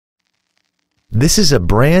This is a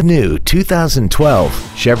brand new 2012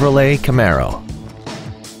 Chevrolet Camaro.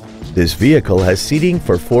 This vehicle has seating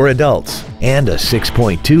for 4 adults and a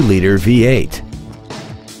 6.2-liter V8.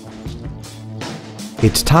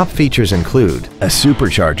 Its top features include a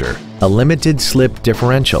supercharger, a limited slip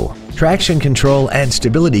differential, traction control and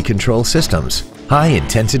stability control systems,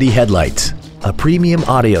 high-intensity headlights, a premium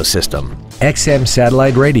audio system, XM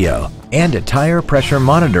satellite radio, and a tire pressure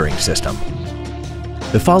monitoring system.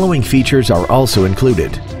 The following features are also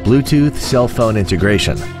included: Bluetooth cell phone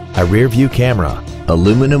integration, a rear view camera,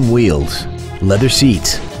 aluminum wheels, leather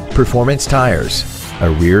seats, performance tires,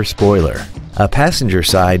 a rear spoiler, a passenger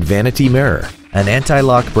side vanity mirror, an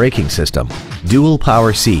anti-lock braking system, dual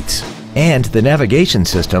power seats, and the navigation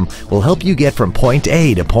system will help you get from point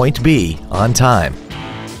A to point B on time.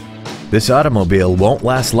 This automobile won't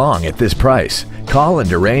last long at this price. Call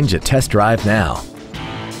and arrange a test drive now.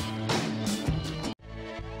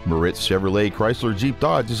 Moritz Chevrolet Chrysler Jeep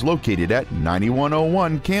Dodge is located at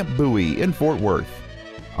 9101 Camp Bowie in Fort Worth.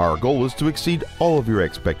 Our goal is to exceed all of your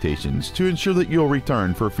expectations to ensure that you'll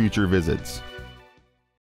return for future visits.